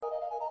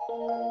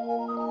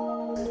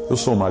Eu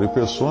sou Mário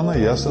Persona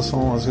e essas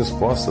são as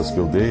respostas que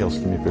eu dei aos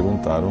que me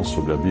perguntaram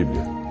sobre a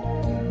Bíblia.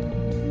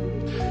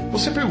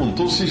 Você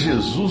perguntou se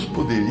Jesus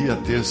poderia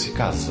ter se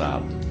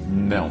casado.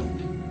 Não.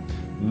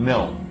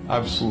 Não.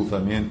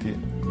 Absolutamente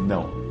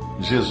não.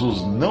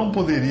 Jesus não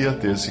poderia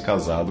ter se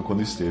casado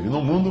quando esteve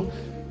no mundo,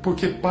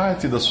 porque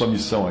parte da sua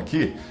missão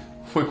aqui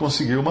foi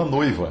conseguir uma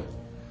noiva.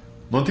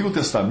 No Antigo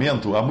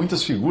Testamento, há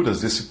muitas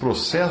figuras desse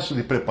processo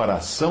de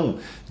preparação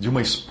de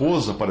uma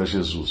esposa para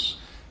Jesus.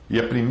 E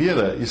a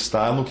primeira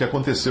está no que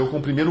aconteceu com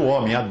o primeiro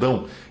homem,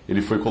 Adão.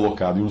 Ele foi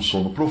colocado em um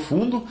sono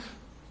profundo,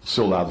 o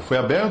seu lado foi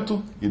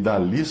aberto, e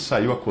dali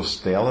saiu a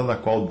costela da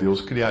qual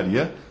Deus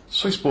criaria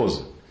sua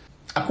esposa.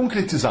 A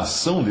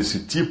concretização desse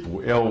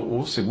tipo é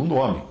o segundo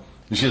homem,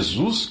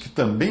 Jesus, que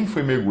também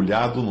foi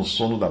mergulhado no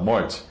sono da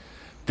morte.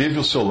 Teve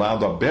o seu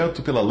lado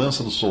aberto pela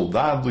lança do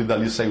soldado, e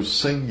dali saiu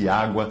sangue e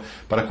água,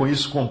 para com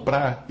isso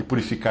comprar e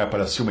purificar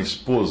para si uma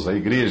esposa, a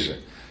igreja.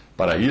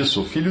 Para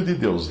isso, o Filho de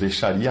Deus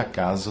deixaria a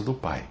casa do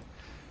Pai.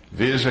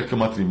 Veja que o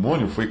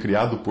matrimônio foi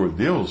criado por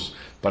Deus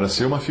para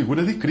ser uma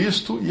figura de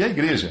Cristo e a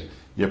igreja.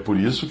 E é por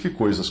isso que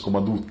coisas como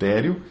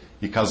adultério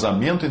e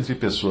casamento entre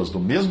pessoas do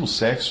mesmo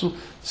sexo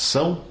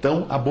são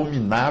tão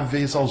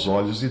abomináveis aos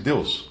olhos de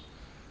Deus.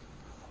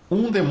 O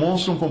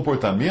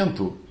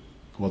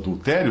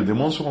adultério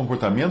demonstra um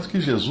comportamento que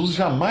Jesus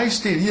jamais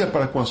teria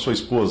para com a sua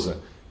esposa,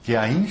 que é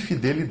a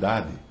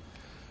infidelidade.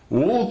 O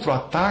outro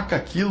ataca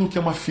aquilo que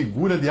é uma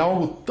figura de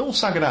algo tão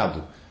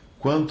sagrado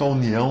quanto a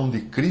união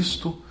de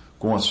Cristo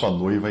com a sua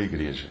noiva, a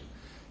igreja.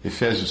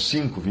 Efésios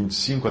 5,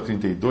 25 a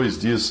 32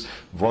 diz: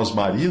 Vós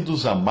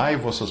maridos, amai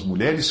vossas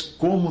mulheres,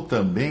 como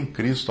também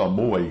Cristo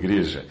amou a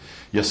igreja,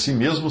 e a si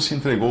mesmo se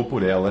entregou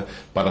por ela,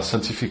 para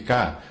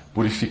santificar,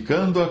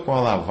 purificando-a com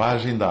a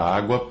lavagem da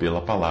água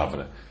pela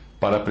palavra,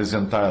 para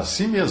apresentar a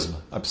si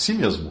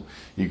mesmo,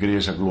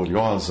 igreja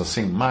gloriosa,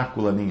 sem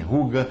mácula, nem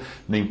ruga,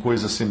 nem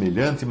coisa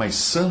semelhante, mas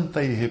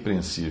santa e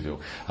irrepreensível.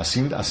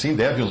 Assim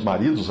devem os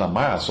maridos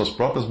amar as suas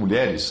próprias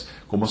mulheres,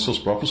 como os seus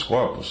próprios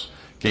corpos.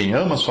 Quem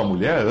ama sua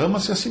mulher,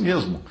 ama-se a si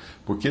mesmo,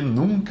 porque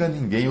nunca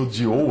ninguém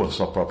odiou a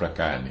sua própria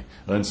carne.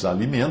 Antes a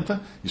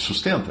alimenta e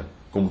sustenta,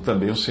 como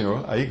também o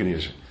Senhor a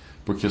igreja.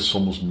 Porque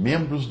somos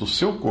membros do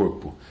seu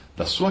corpo,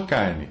 da sua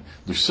carne,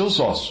 dos seus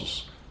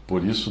ossos.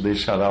 Por isso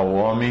deixará o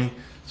homem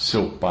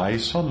seu pai e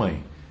sua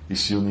mãe, e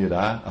se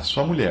unirá à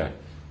sua mulher,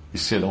 e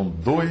serão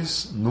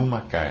dois numa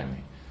carne.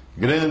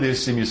 Grande é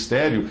esse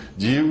mistério,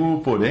 digo,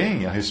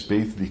 porém, a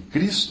respeito de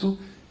Cristo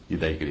e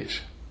da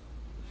igreja.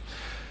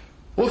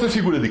 Outra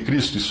figura de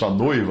Cristo e sua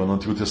noiva no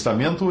Antigo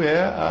Testamento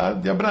é a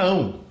de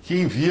Abraão, que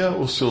envia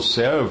o seu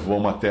servo a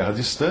uma terra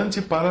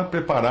distante para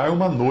preparar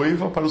uma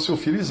noiva para o seu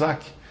filho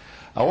Isaque.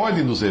 A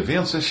ordem dos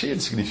eventos é cheia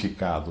de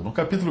significado. No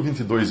capítulo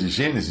 22 de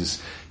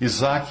Gênesis,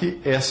 Isaque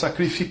é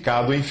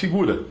sacrificado em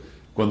figura,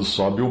 quando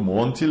sobe o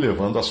monte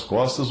levando às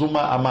costas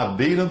a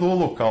madeira do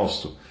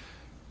holocausto,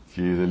 que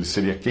ele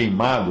seria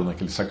queimado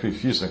naquele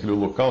sacrifício, naquele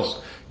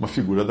holocausto, uma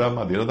figura da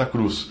madeira da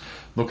cruz.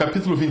 No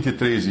capítulo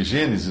 23 de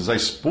Gênesis, a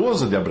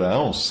esposa de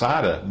Abraão,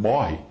 Sara,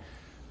 morre,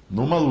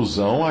 numa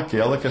alusão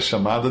àquela que é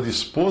chamada de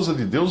esposa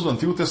de Deus do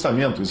Antigo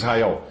Testamento,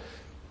 Israel,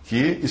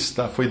 que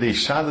foi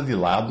deixada de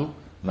lado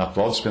na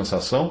atual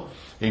dispensação,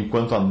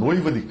 enquanto a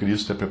noiva de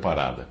Cristo é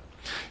preparada.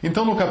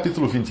 Então, no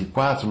capítulo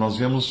 24, nós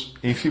vemos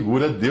em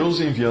figura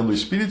Deus enviando o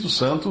Espírito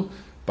Santo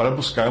para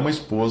buscar uma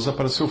esposa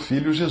para seu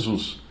filho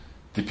Jesus,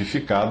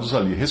 tipificados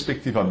ali,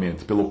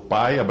 respectivamente, pelo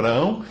pai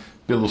Abraão,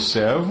 pelo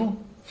servo,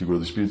 figura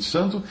do Espírito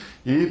Santo,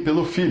 e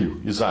pelo filho,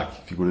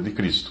 Isaque, figura de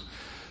Cristo.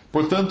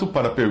 Portanto,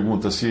 para a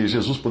pergunta se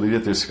Jesus poderia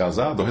ter se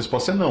casado, a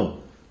resposta é não.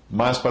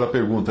 Mas para a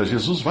pergunta,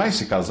 Jesus vai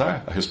se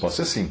casar? A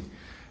resposta é sim.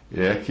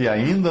 É que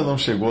ainda não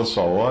chegou a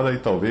sua hora, e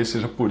talvez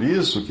seja por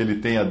isso que ele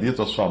tenha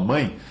dito à sua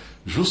mãe,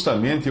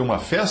 justamente em uma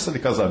festa de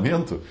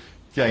casamento,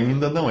 que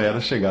ainda não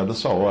era chegada a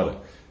sua hora.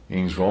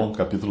 Em João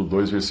capítulo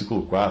 2,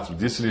 versículo 4,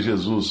 disse-lhe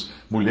Jesus: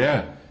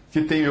 Mulher,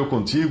 que tenho eu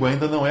contigo,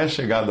 ainda não é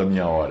chegada a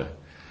minha hora.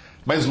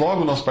 Mas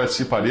logo nós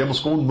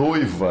participaremos como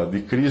noiva de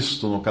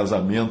Cristo no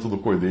casamento do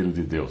Cordeiro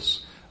de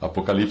Deus.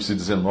 Apocalipse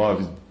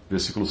 19,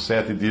 versículo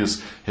 7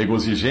 diz: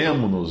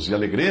 Regozijemo-nos e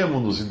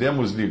alegremo-nos e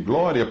demos-lhe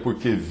glória,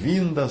 porque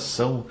vindas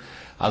são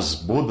as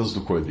bodas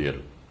do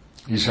Cordeiro,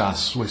 e já a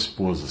sua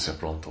esposa se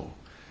aprontou.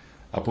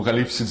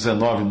 Apocalipse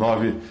 19,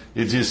 9,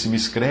 e disse-me: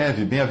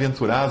 Escreve,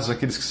 bem-aventurados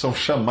aqueles que são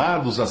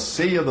chamados à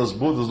ceia das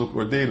bodas do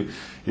Cordeiro.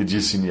 E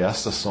disse-me: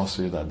 Estas são as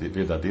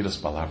verdadeiras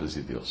palavras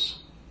de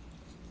Deus.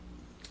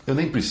 Eu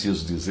nem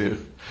preciso dizer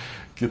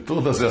que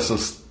todas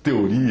essas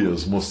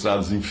teorias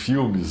mostradas em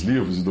filmes,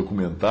 livros e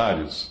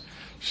documentários,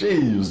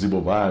 cheios de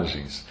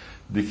bobagens,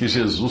 de que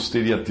Jesus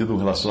teria tido um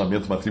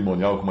relacionamento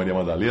matrimonial com Maria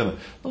Madalena,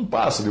 não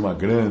passa de uma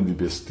grande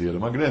besteira,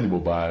 uma grande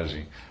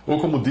bobagem. Ou,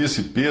 como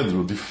disse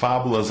Pedro, de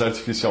fábulas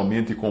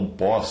artificialmente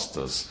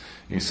compostas,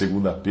 em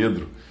 2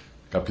 Pedro,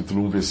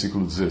 capítulo 1,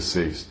 versículo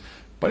 16.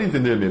 Para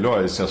entender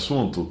melhor esse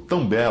assunto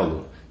tão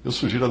belo, eu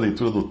sugiro a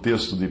leitura do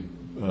texto de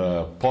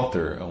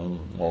Potter,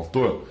 um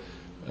autor.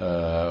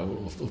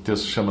 O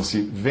texto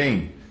chama-se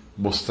Vem,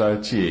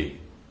 Mostrar-te-ei.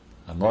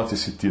 Anote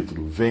esse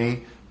título,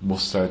 Vem,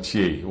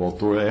 mostrar-te-ei. O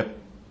autor é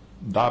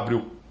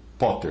W.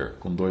 Potter,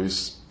 com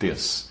 2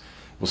 T's.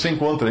 Você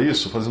encontra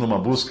isso fazendo uma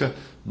busca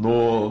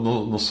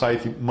no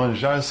site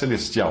Manjar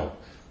Celestial.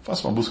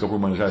 Faça uma busca por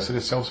Manjar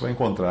Celestial, você vai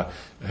encontrar.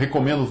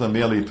 Recomendo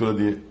também a leitura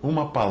de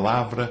Uma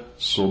Palavra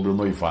sobre o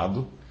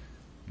Noivado,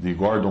 de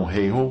Gordon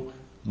Hayhoe,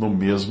 no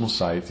mesmo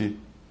site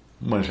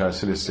Manjar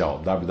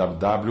Celestial,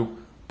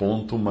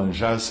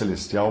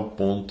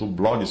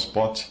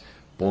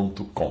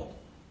 www.manjarcelestial.blogspot.com.